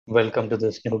Welcome to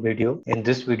this new video. In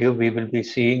this video, we will be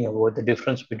seeing about the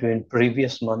difference between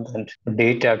previous month and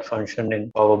DateAdd function in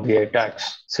Power BI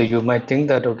DAX. So you might think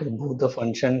that, okay, both the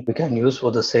function we can use for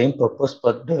the same purpose,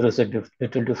 but there is a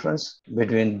little difference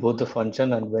between both the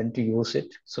function and when to use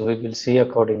it. So we will see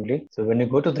accordingly. So when you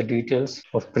go to the details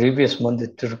of previous month,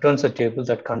 it returns a table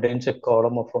that contains a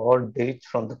column of all dates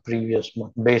from the previous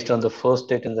month based on the first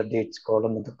date in the dates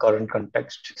column in the current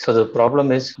context. So the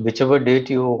problem is whichever date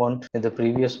you want in the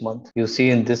previous month, you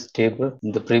see in this table,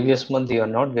 in the previous month, you are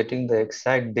not getting the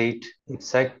exact date,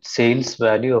 exact sales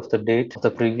value of the date of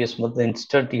the previous month.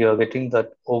 Instead, you are getting the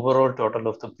overall total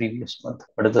of the previous month.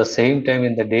 But at the same time,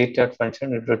 in the DateAdd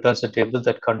function, it returns a table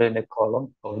that contains a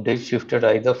column of dates shifted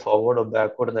either forward or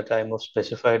backward in the time of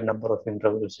specified number of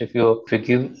intervals. If you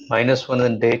give -1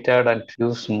 in DateAdd and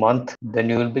use month,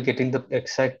 then you will be getting the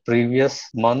exact previous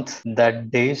month that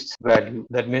date's value.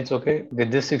 That means, okay,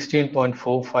 with this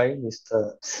 16.45 is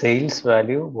the sales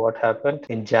value what happened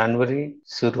in January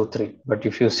 03. But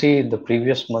if you see in the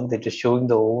previous month, it is showing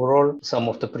the overall sum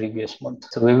of the previous month.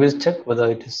 So we will check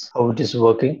whether it is how it is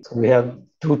working. So we have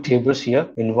two tables here.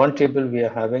 In one table we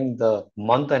are having the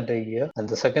month and a year, and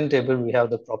the second table we have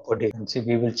the proper date. And see,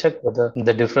 we will check whether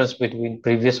the difference between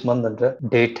previous month and the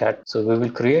DateAdd. So we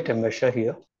will create a measure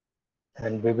here,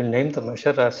 and we will name the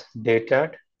measure as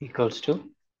DateAdd equals to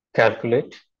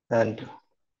calculate and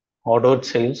ordered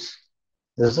sales.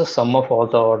 This is the sum of all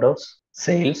the orders,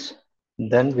 sales.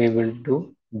 Then we will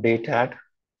do DateAdd,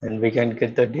 and we can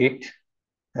get the date,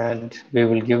 and we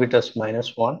will give it as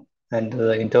 -1 and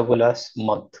the interval as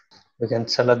month. We can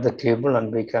select the table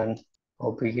and we can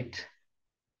copy it.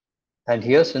 And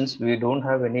here, since we don't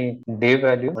have any day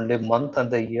value, only month and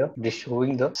the year, it is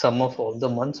showing the sum of all the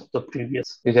months of the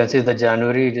previous. You can see the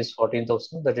January, it is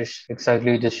 14,000. That is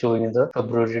exactly it is showing in the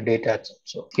February DateAdd.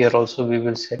 So here also we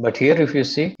will say. But here, if you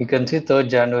see, you can see 3rd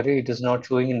January, it is not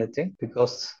showing anything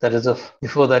because that is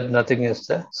before that nothing is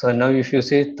there. So now if you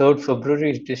see 3rd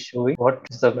February, it is showing what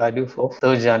is the value for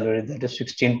 3rd January. That is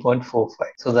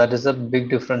 16.45. So that is a big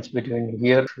difference between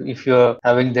here. If you are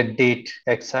having the date,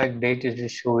 exact date, it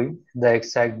is showing the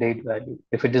exact date value.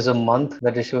 If it is a month,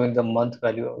 that is showing the month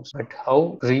value also. But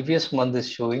how previous month is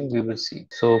showing, we will see.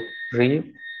 So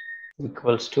pre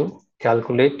equals to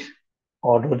calculate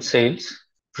ordered sales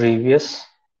previous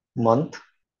month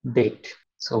date.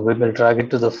 So we will drag it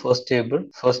to the first table.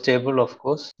 First table, of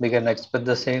course, we can expect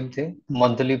the same thing.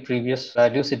 Monthly previous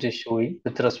values it is showing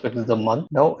with respect to the month.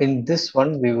 Now in this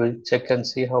one, we will check and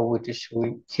see how it is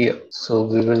showing here. So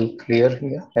we will clear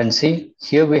here and see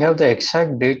here we have the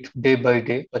exact date day by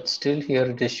day, but still here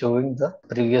it is showing the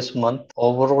previous month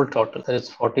overall total. That is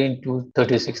 14 to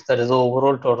 36. That is the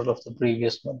overall total of the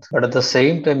previous month. But at the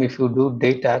same time, if you do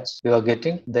DateAdd, you are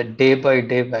getting the day by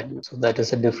day value. So that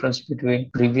is a difference between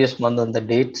previous month and the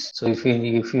dates. So if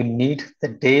you need the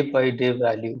day by day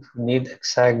value, if you need the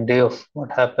exact day of what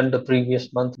happened the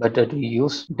previous month, better to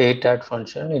use DateAdd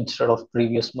function instead of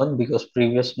previous month, because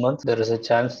previous month there is a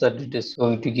chance that it is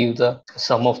going to give the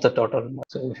sum of the total month.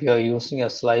 So if you are using a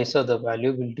slicer, the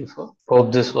value will differ.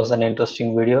 Hope this was an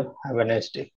interesting video. Have a nice day.